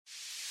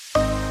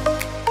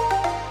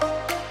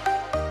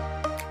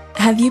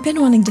Have you been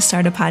wanting to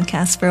start a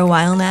podcast for a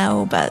while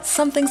now, but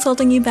something's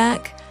holding you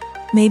back?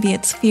 Maybe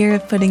it's fear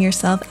of putting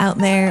yourself out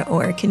there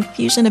or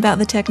confusion about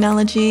the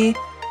technology.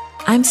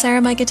 I'm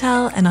Sarah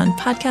Miketel, and on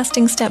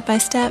Podcasting Step by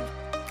Step,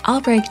 I'll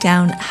break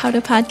down how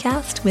to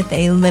podcast with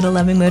a little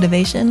loving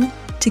motivation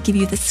to give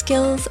you the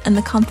skills and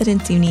the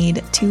confidence you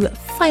need to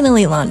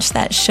finally launch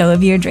that show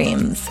of your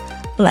dreams.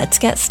 Let's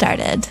get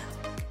started.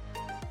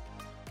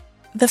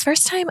 The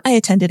first time I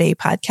attended a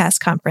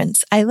podcast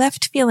conference, I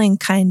left feeling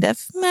kind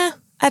of meh.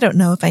 I don't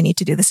know if I need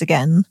to do this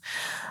again.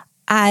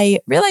 I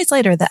realized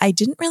later that I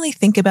didn't really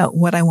think about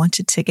what I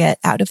wanted to get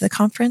out of the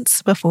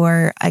conference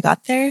before I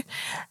got there.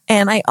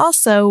 And I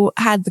also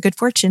had the good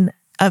fortune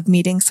of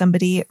meeting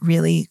somebody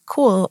really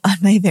cool on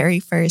my very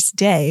first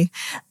day.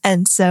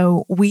 And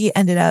so we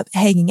ended up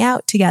hanging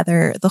out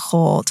together the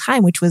whole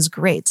time, which was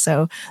great.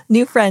 So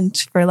new friend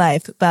for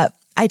life, but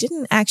I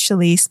didn't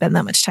actually spend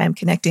that much time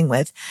connecting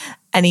with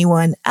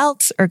anyone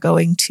else or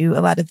going to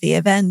a lot of the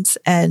events.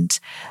 And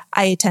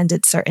I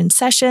attended certain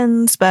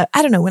sessions, but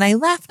I don't know. When I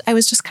left, I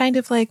was just kind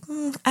of like,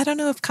 I don't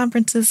know if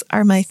conferences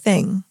are my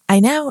thing. I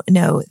now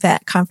know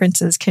that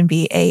conferences can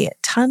be a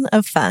ton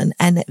of fun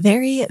and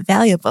very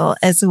valuable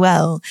as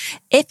well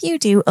if you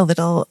do a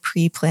little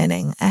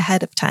pre-planning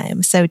ahead of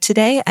time. So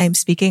today I'm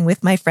speaking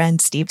with my friend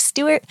Steve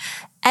Stewart,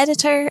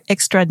 editor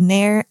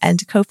extraordinaire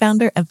and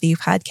co-founder of the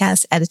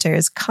Podcast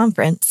Editors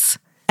Conference.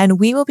 And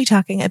we will be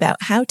talking about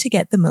how to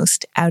get the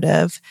most out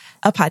of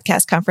a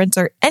podcast conference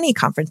or any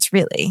conference,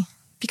 really.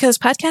 Because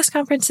podcast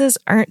conferences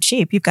aren't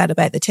cheap. You've got to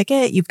buy the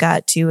ticket. You've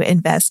got to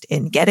invest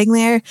in getting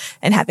there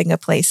and having a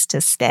place to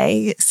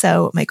stay.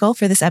 So my goal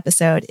for this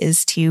episode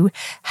is to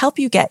help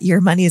you get your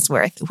money's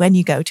worth when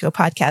you go to a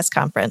podcast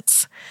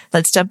conference.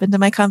 Let's jump into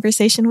my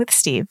conversation with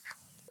Steve.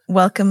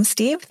 Welcome,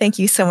 Steve. Thank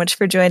you so much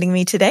for joining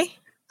me today.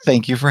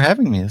 Thank you for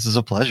having me. This is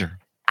a pleasure.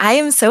 I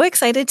am so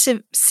excited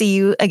to see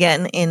you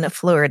again in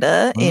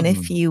Florida in a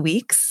few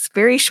weeks,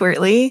 very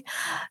shortly.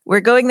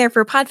 We're going there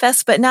for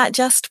Podfest, but not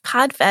just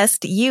Podfest.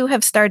 You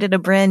have started a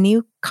brand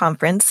new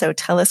conference, so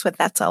tell us what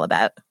that's all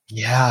about.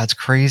 Yeah, it's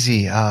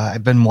crazy.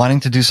 I've been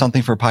wanting to do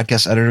something for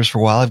podcast editors for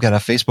a while. I've got a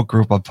Facebook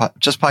group of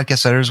just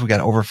podcast editors. We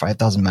got over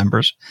 5,000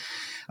 members.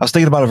 I was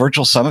thinking about a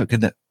virtual summit,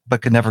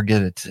 but could never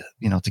get it,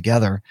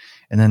 together.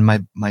 And then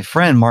my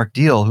friend Mark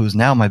Deal, who's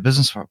now my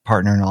business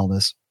partner in all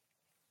this,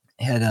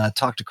 had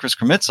talked to Chris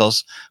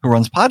Kremitzos, who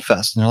runs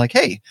Podfest, and they're like,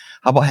 hey,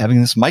 how about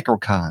having this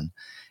microcon?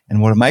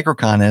 And what a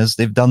microcon is,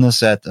 they've done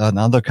this at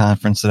another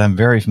conference that I'm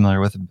very familiar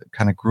with,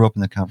 kind of grew up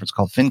in the conference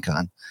called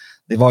FinCon.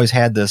 They've always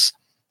had this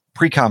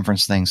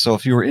pre-conference thing. So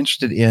if you were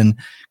interested in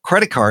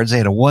credit cards, they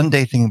had a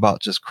one-day thing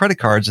about just credit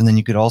cards, and then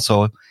you'd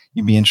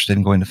be interested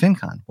in going to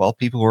FinCon. Well,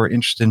 people who are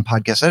interested in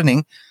podcast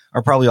editing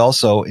are probably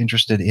also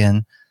interested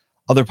in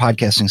other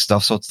podcasting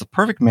stuff. So it's the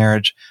perfect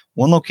marriage,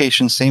 one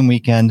location, same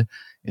weekend.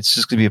 It's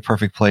just going to be a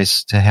perfect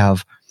place to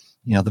have,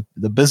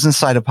 the business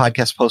side of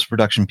podcast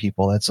post-production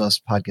people. That's us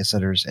podcast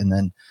editors. And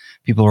then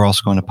people who are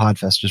also going to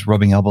Podfest, just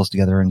rubbing elbows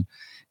together and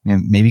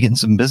maybe getting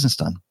some business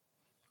done.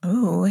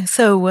 Oh,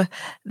 so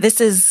this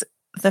is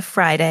the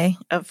Friday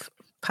of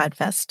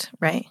Podfest,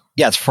 right?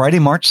 Yeah, it's Friday,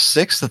 March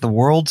 6th at the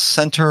World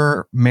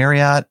Center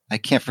Marriott. I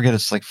can't forget.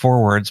 It's like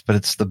 4 words, but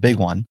it's the big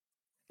one.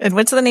 And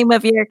what's the name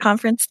of your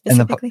conference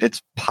specifically?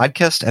 It's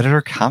Podcast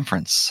Editor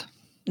Conference.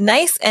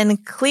 Nice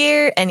and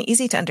clear and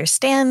easy to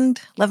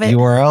understand. Love it.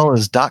 URL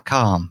is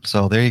 .com.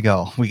 So there you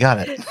go. We got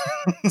it.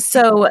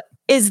 So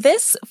is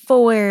this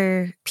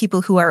for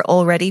people who are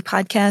already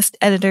podcast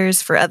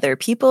editors for other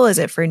people? Is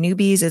it for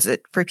newbies? Is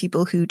it for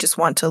people who just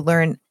want to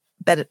learn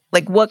better?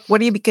 Like what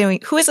are you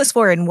doing? Who is this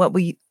for and what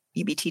will you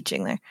be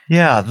teaching there?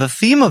 Yeah. The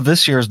theme of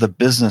this year is the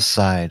business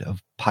side of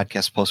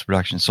podcast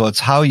post-production. So it's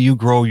how you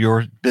grow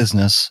your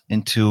business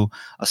into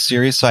a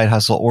serious side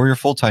hustle or your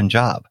full-time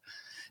job.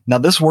 Now,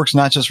 this works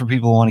not just for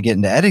people who want to get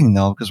into editing,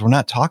 though, because we're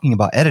not talking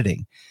about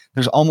editing.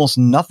 There's almost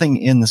nothing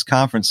in this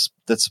conference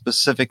that's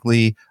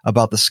specifically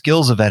about the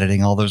skills of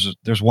editing, although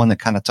there's one that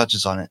kind of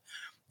touches on it.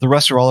 The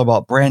rest are all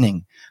about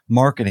branding,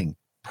 marketing,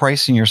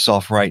 pricing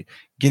yourself right,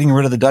 getting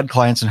rid of the dud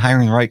clients and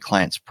hiring the right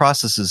clients,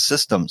 processes,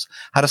 systems,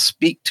 how to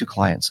speak to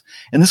clients.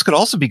 And this could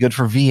also be good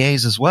for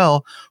VAs as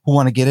well who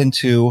want to get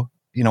into,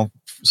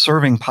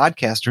 serving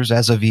podcasters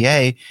as a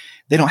VA.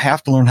 They don't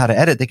have to learn how to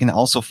edit. They can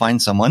also find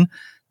someone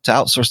to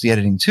outsource the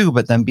editing too,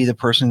 but then be the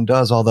person who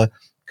does all the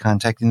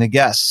contacting the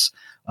guests,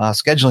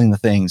 scheduling the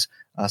things,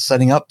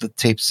 setting up the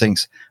tape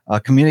syncs,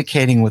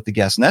 communicating with the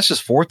guests. And that's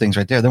just 4 things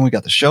right there. Then we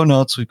got the show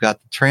notes, we've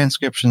got the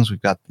transcriptions,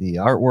 we've got the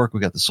artwork,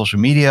 we've got the social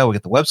media, we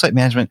got the website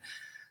management,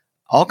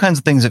 all kinds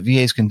of things that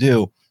VAs can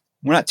do.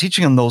 We're not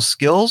teaching them those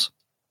skills.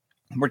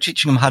 We're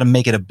teaching them how to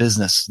make it a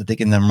business that they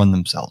can then run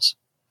themselves.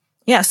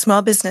 Yeah,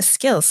 small business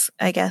skills,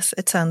 I guess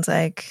it sounds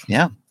like.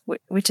 Yeah.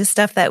 which is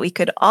stuff that we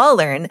could all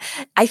learn.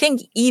 I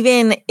think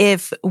even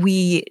if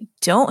we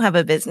don't have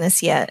a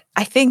business yet,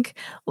 I think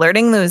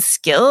learning those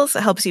skills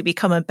helps you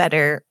become a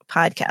better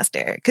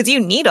podcaster, because you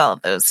need all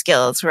of those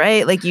skills,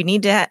 right? Like you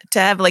need to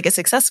have like a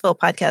successful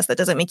podcast that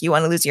doesn't make you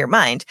want to lose your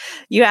mind.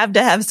 You have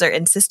to have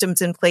certain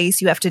systems in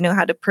place. You have to know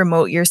how to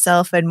promote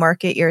yourself and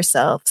market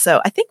yourself.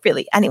 So I think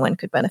really anyone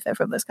could benefit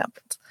from this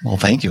conference. Well,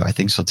 thank you. I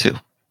think so too.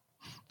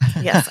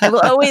 Yes, I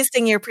will always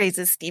sing your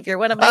praises, Steve. You're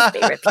one of my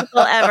favorite people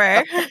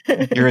ever.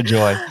 You're a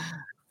joy.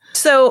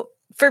 So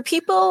for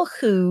people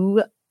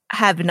who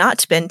have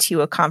not been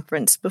to a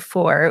conference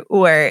before,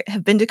 or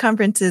have been to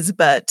conferences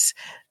but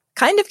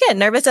kind of get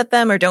nervous at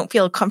them or don't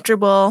feel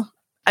comfortable,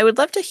 I would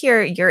love to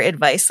hear your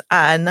advice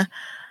on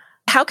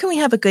how can we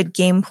have a good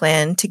game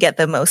plan to get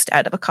the most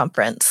out of a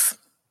conference?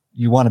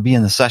 You want to be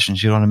in the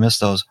sessions. You don't want to miss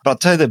those. But I'll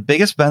tell you the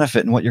biggest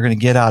benefit and what you're going to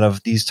get out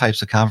of these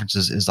types of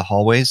conferences is the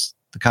hallways,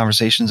 the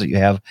conversations that you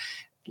have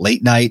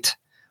late night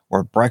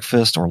or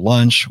breakfast or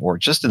lunch or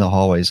just in the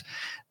hallways.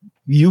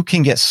 You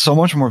can get so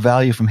much more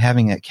value from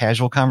having a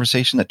casual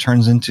conversation that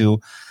turns into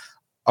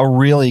a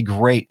really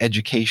great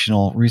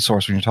educational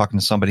resource when you're talking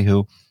to somebody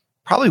who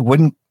probably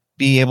wouldn't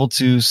be able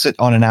to sit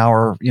on an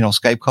hour,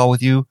 Skype call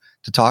with you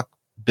to talk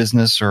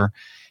business or,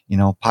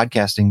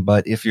 podcasting.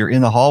 But if you're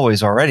in the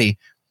hallways already,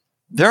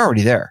 they're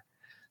already there.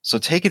 So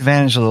take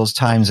advantage of those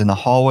times in the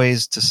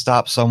hallways to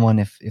stop someone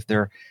if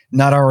they're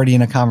not already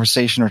in a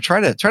conversation, or try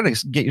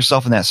to get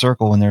yourself in that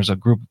circle when there's a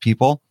group of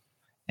people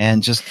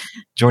and just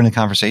join the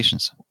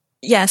conversations.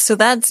 Yeah. So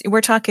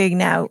we're talking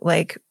now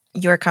like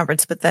your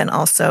conference, but then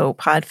also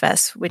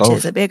PodFest, which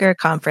is a bigger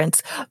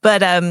conference.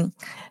 But,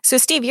 so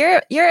Steve,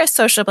 you're a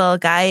sociable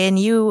guy and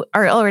you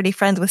are already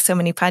friends with so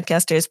many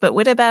podcasters, but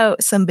what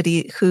about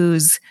somebody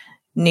who's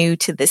new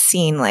to the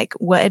scene? Like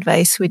what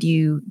advice would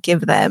you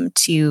give them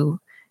to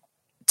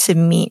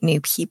meet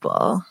new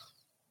people?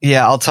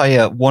 Yeah, I'll tell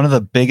you, one of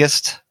the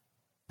biggest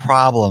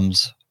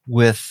problems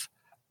with,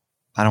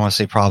 I don't want to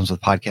say problems with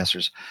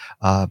podcasters.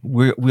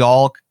 We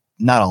all,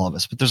 not all of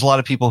us, but there's a lot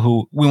of people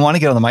who we want to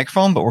get on the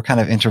microphone, but we're kind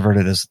of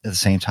introverted at the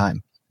same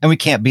time. And we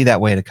can't be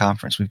that way at a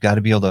conference. We've got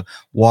to be able to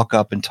walk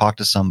up and talk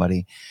to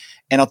somebody.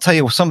 And I'll tell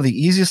you, some of the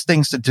easiest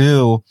things to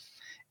do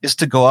is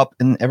to go up,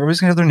 and everybody's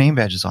going to have their name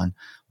badges on.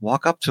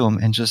 Walk up to them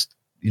and just,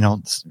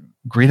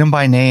 greet them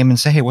by name and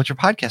say, hey, what's your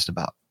podcast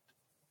about?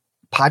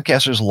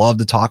 Podcasters love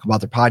to talk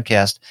about their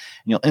podcast,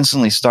 and you'll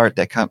instantly start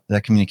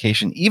that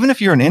communication. Even if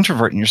you're an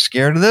introvert and you're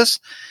scared of this,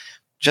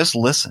 just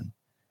listen.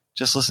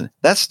 Just listen.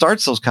 That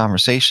starts those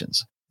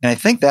conversations. And I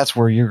think that's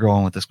where you're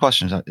going with this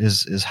question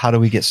is how do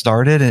we get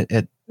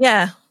started?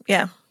 Yeah.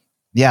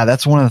 Yeah,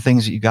 that's one of the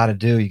things that you got to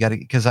do.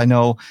 Because I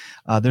know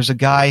there's a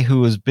guy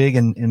who is big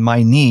in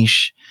my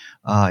niche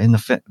in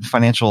the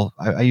financial.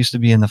 I used to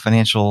be in the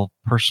financial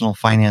personal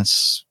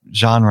finance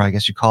genre, I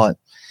guess you call it.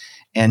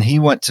 And he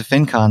went to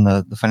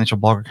FinCon, the Financial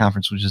Blogger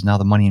Conference, which is now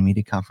the Money and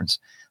Media Conference.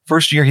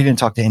 First year, he didn't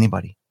talk to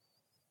anybody.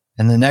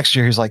 And the next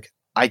year, he's like,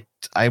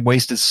 I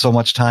wasted so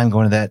much time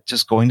going to that,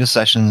 just going to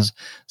sessions,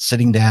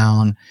 sitting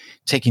down,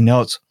 taking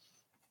notes.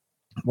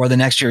 Where the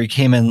next year he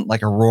came in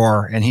like a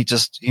roar and he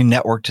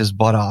networked his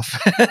butt off.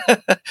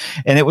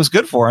 And it was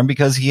good for him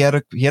because he had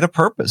a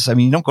purpose. I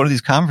mean, you don't go to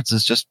these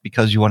conferences just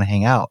because you want to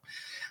hang out.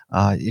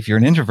 If you're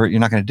an introvert,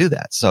 you're not going to do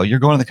that. So you're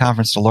going to the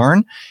conference to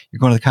learn. You're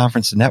going to the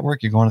conference to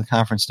network. You're going to the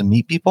conference to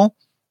meet people.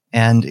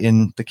 And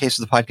in the case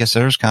of the Podcast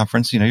Editors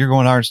Conference, you're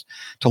going to ours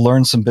to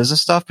learn some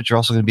business stuff, but you're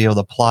also going to be able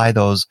to apply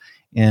those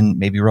in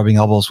maybe rubbing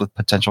elbows with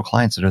potential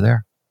clients that are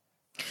there.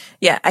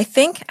 Yeah, I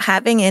think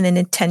having an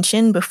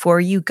intention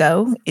before you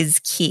go is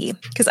key.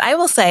 Because I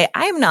will say,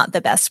 I'm not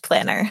the best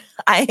planner.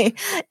 I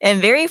am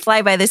very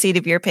fly by the seat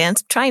of your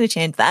pants, trying to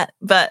change that.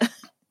 But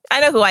I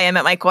know who I am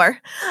at my core.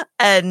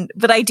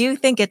 But I do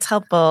think it's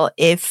helpful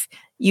if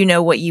you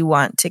know what you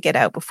want to get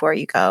out before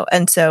you go.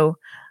 And so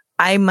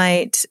I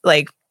might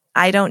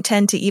I don't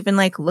tend to even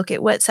look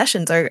at what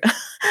sessions are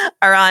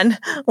on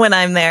when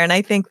I'm there. And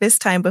I think this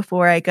time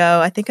before I go,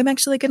 I think I'm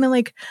actually going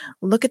to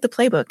look at the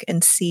playbook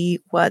and see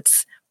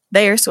what's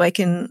there so I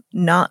can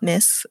not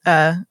miss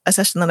a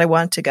session that I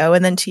want to go.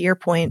 And then to your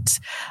point,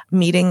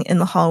 meeting in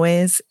the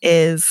hallways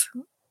is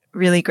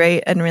really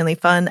great and really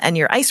fun. And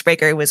your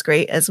icebreaker was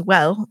great as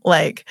well.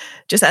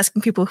 Just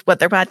asking people what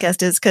their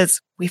podcast is,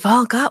 because we've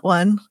all got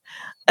one.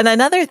 And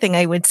another thing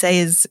I would say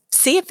is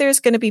see if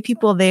there's going to be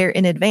people there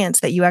in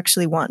advance that you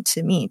actually want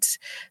to meet.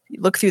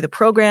 Look through the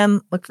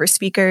program, look for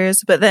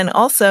speakers, but then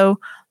also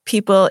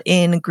people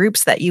in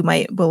groups that you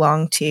might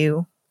belong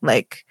to,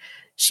 like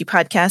She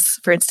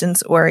Podcasts, for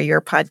instance, or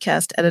your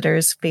Podcast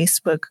Editors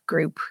Facebook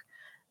group.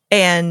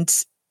 And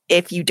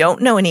if you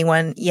don't know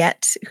anyone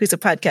yet who's a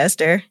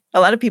podcaster, a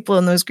lot of people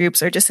in those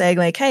groups are just saying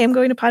hey, I'm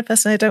going to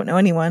PodFest and I don't know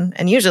anyone.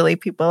 And usually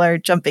people are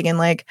jumping in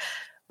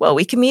well,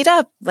 we can meet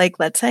up.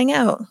 Let's hang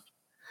out.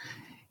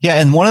 Yeah,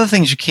 and one of the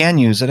things you can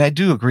use, and I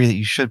do agree that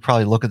you should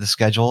probably look at the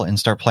schedule and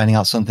start planning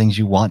out some things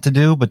you want to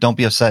do, but don't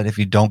be upset if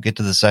you don't get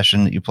to the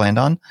session that you planned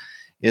on,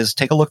 is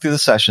take a look through the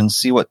sessions,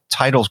 see what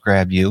titles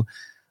grab you.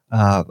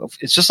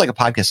 it's just like a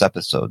podcast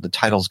episode. The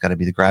title's got to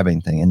be the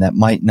grabbing thing, and that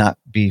might not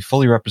be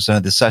fully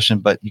represented this session,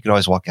 but you could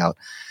always walk out.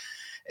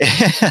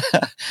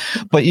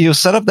 But you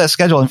set up that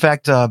schedule. In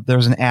fact,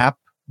 there's an app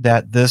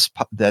that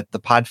the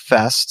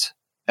PodFest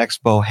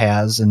Expo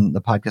has, and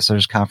the Podcast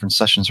Editors Conference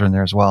sessions are in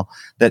there as well,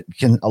 that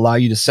can allow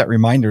you to set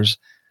reminders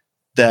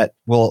that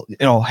will,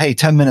 hey,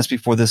 10 minutes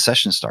before this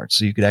session starts.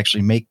 So you could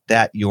actually make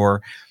that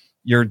your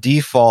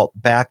default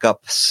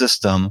backup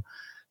system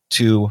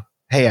to,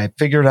 hey, I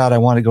figured out I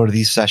want to go to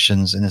these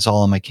sessions and it's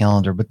all on my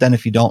calendar. But then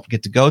if you don't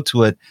get to go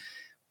to it,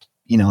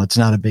 it's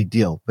not a big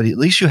deal. But at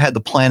least you had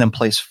the plan in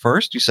place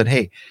first. You said,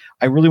 hey,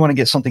 I really want to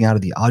get something out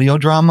of the audio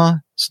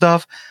drama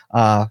stuff.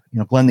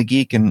 Glenn the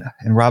Geek and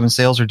Robin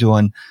Sales are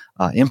doing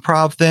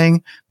improv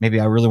thing. Maybe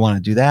I really want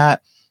to do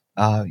that.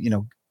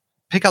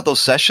 Pick out those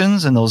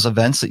sessions and those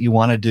events that you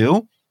want to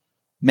do.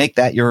 Make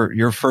that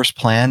your first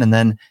plan, and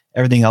then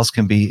everything else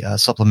can be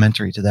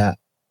supplementary to that.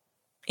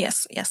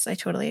 Yes, I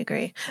totally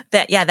agree.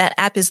 That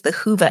app is the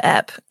Whova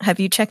app.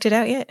 Have you checked it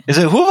out yet? Is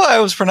it Whova? I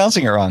was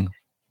pronouncing it wrong.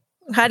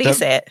 How do you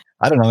say it?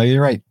 I don't know.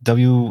 You're right.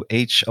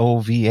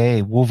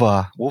 WHOVA,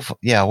 Whova.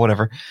 Yeah,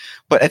 whatever.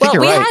 But I think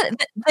you're right.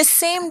 The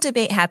same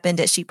debate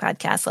happened at Sheep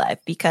Podcast Live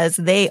because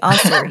they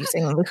also are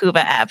using the Whova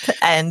app.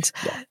 And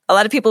a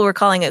lot of people were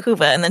calling it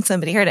Whova. And then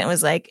somebody heard it and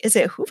was like, is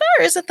it Whova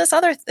or is it this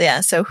other?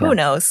 Yeah. So who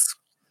knows?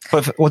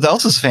 But what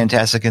else is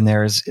fantastic in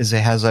there is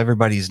it has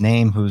everybody's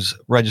name who's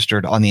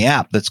registered on the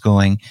app that's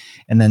going.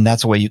 And then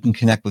that's a way you can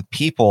connect with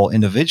people,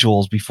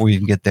 individuals, before you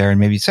can get there and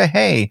maybe say,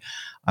 hey,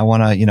 I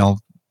want to,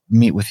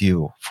 meet with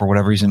you for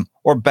whatever reason.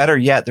 Or better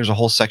yet, there's a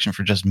whole section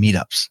for just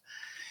meetups.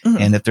 Mm-hmm.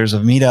 And if there's a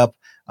meetup,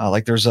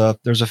 like there's a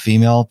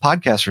female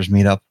podcasters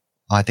meetup,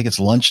 I think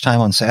it's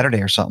lunchtime on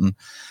Saturday or something.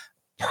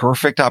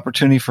 Perfect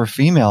opportunity for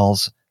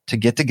females to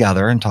get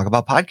together and talk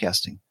about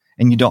podcasting.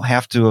 And you don't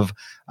have to have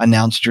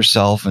announced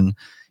yourself and,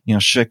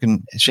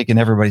 shaking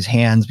everybody's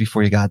hands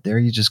before you got there.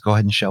 You just go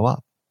ahead and show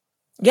up.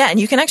 Yeah. And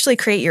you can actually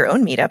create your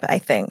own meetup, I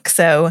think.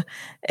 So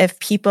if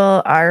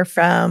people are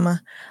from,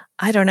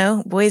 I don't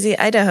know, Boise,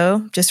 Idaho,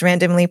 just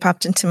randomly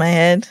popped into my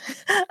head.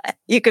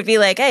 You could be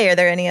like, hey, are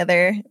there any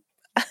other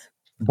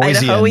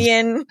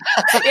Idahoan?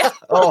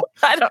 Oh,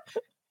 I don't.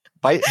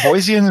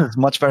 Boisean is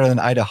much better than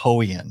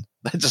Idahoan.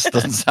 That just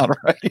doesn't sound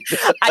right.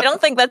 I don't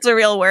think that's a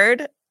real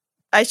word.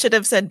 I should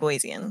have said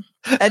Boisean.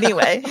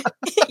 Anyway,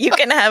 you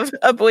can have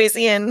a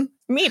Boisean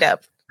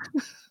meetup.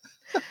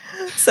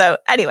 So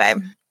anyway,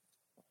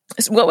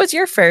 what was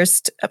your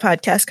first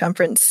podcast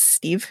conference,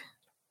 Steve?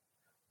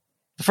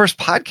 The first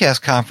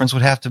podcast conference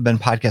would have to have been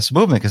Podcast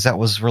Movement, because that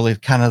was really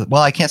kind of,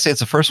 well, I can't say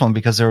it's the first one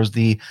because there was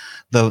the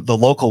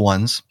local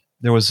ones.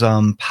 There was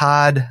I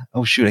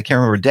can't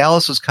remember.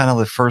 Dallas was kind of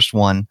the first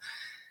one.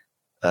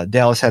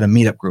 Dallas had a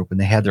meetup group and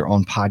they had their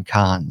own pod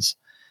cons,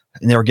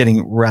 and they were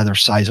getting rather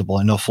sizable.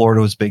 I know Florida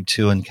was big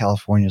too, and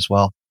California as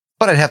well.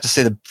 But I'd have to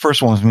say the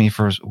first one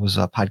was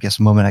Podcast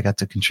Movement. I got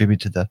to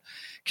contribute to the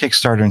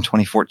Kickstarter in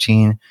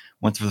 2014.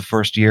 Went through the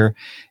first year.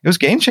 It was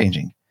game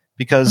changing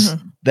because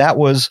that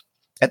was,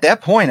 at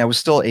that point, I was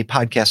still a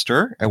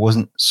podcaster. I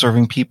wasn't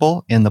serving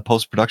people in the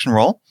post-production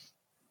role.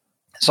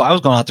 So I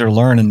was going out there to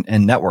learn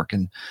and network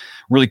and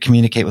really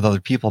communicate with other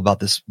people about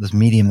this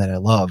medium that I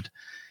loved.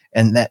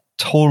 And that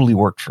totally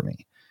worked for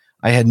me.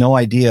 I had no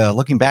idea.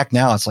 Looking back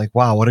now, it's like,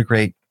 wow, what a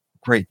great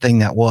thing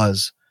that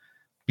was,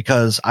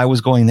 because I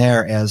was going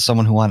there as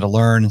someone who wanted to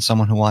learn and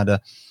someone who wanted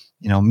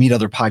to, meet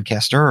other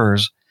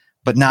podcasters,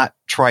 but not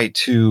try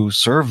to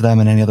serve them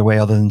in any other way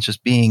other than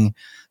just being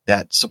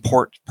that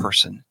support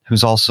person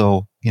who's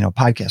also,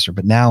 podcaster.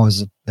 But now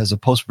as a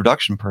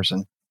post-production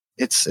person,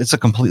 it's a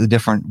completely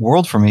different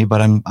world for me,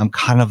 but I'm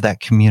kind of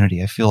that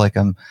community. I feel like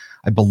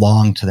I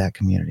belong to that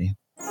community.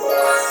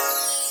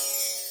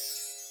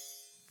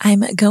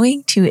 I'm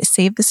going to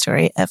save the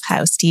story of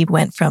how Steve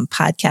went from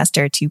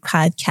podcaster to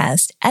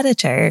podcast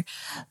editor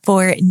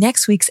for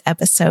next week's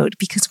episode,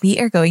 because we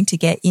are going to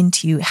get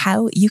into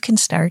how you can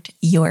start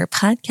your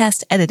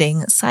podcast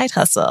editing side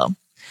hustle.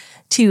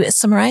 To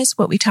summarize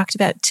what we talked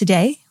about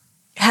today,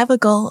 have a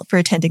goal for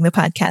attending the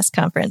podcast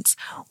conference.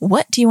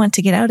 What do you want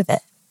to get out of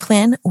it?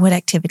 Plan what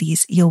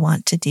activities you'll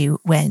want to do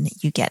when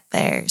you get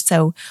there.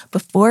 So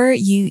before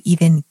you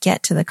even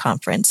get to the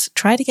conference,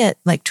 try to get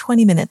like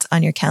 20 minutes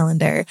on your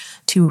calendar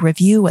to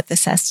review what the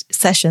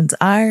sessions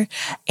are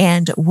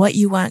and what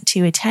you want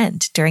to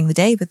attend during the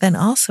day, but then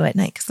also at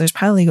night, because there's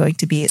probably going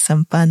to be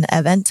some fun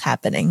events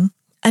happening.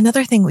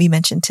 Another thing we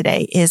mentioned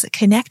today is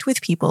connect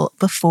with people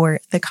before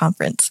the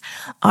conference.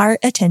 Are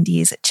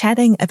attendees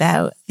chatting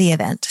about the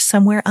event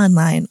somewhere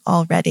online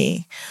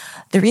already?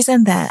 The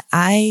reason that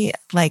I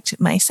liked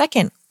my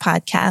second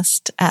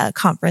podcast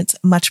conference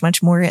much,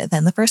 much more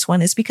than the first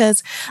one is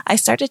because I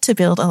started to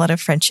build a lot of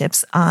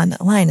friendships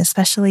online,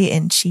 especially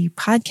in Sheep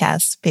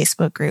Podcast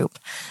Facebook group.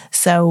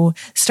 So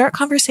start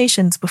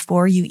conversations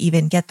before you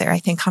even get there. I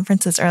think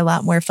conferences are a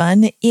lot more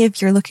fun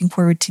if you're looking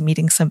forward to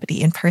meeting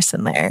somebody in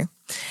person there.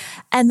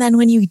 And then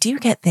when you do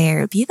get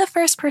there, be the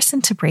first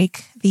person to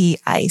break the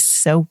ice.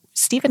 So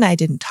Steve and I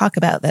didn't talk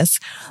about this,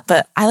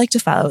 but I like to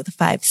follow the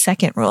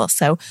 5-second rule.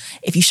 So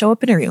if you show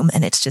up in a room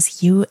and it's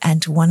just you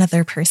and one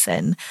other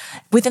person,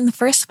 within the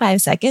first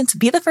 5 seconds,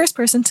 be the first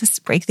person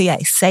to break the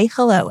ice. Say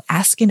hello,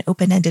 ask an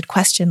open-ended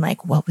question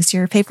like, what was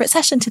your favorite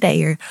session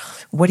today? Or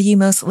what are you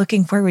most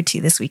looking forward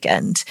to this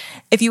weekend?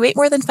 If you wait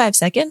more than 5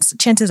 seconds,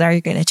 chances are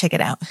you're going to check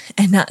it out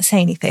and not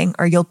say anything,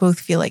 or you'll both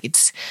feel like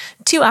it's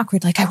too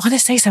awkward. Like, I want to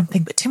say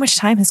something, but too much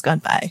time has gone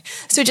by.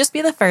 So just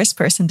be the first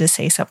person to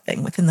say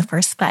something within the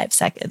first 5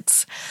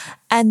 seconds.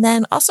 And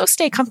then also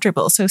stay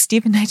comfortable. So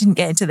Steve and I didn't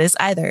get into this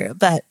either,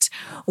 but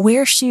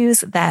wear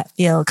shoes that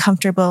feel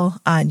comfortable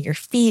on your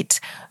feet.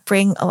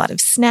 Bring a lot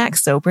of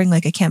snacks. So bring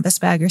like a canvas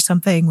bag or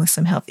something with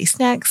some healthy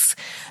snacks,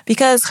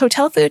 because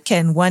hotel food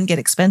can, one, get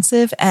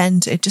expensive,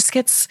 and it just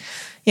gets,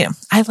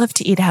 I love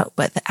to eat out,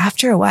 but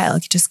after a while,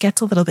 it just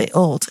gets a little bit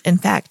old. In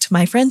fact,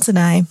 my friends and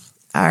I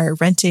are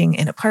renting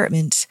an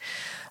apartment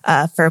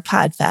for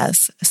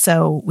PodFest,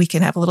 so we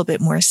can have a little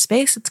bit more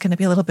space. It's going to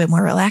be a little bit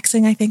more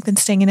relaxing, I think, than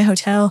staying in a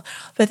hotel.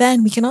 But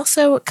then we can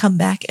also come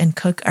back and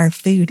cook our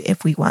food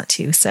if we want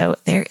to. So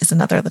there is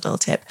another little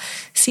tip.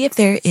 See if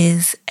there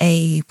is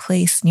a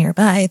place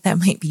nearby that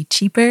might be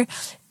cheaper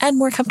and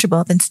more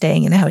comfortable than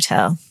staying in a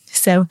hotel.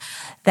 So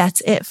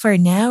that's it for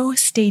now.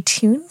 Stay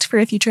tuned for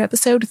a future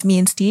episode with me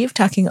and Steve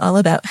talking all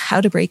about how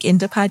to break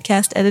into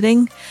podcast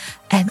editing,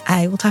 and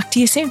I will talk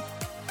to you soon.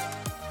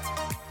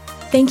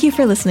 Thank you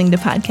for listening to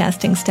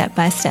Podcasting Step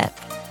by Step.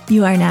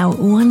 You are now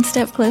one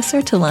step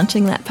closer to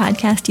launching that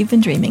podcast you've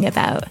been dreaming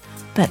about,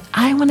 but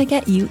I want to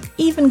get you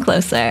even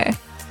closer.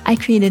 I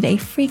created a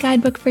free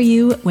guidebook for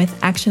you with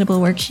actionable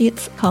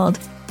worksheets called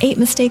 8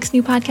 Mistakes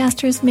New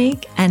Podcasters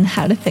Make and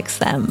How to Fix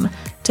Them.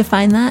 To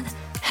find that,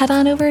 head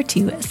on over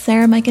to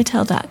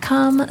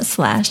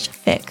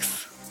sarahmiketel.com/fix.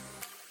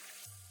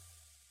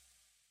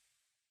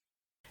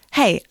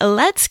 Hey,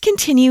 let's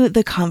continue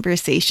the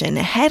conversation.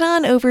 Head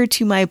on over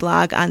to my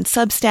blog on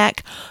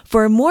Substack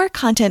for more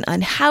content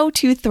on how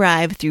to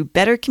thrive through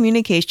better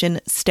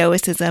communication,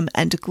 stoicism,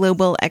 and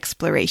global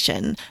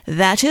exploration.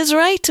 That is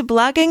right,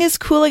 blogging is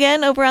cool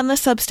again over on the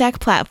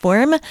Substack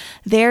platform.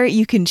 There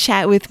you can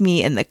chat with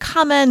me in the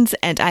comments,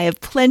 and I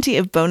have plenty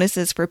of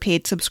bonuses for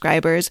paid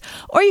subscribers,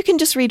 or you can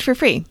just read for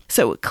free.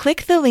 So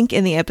click the link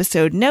in the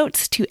episode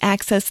notes to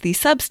access the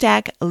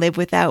Substack Live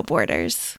Without Borders.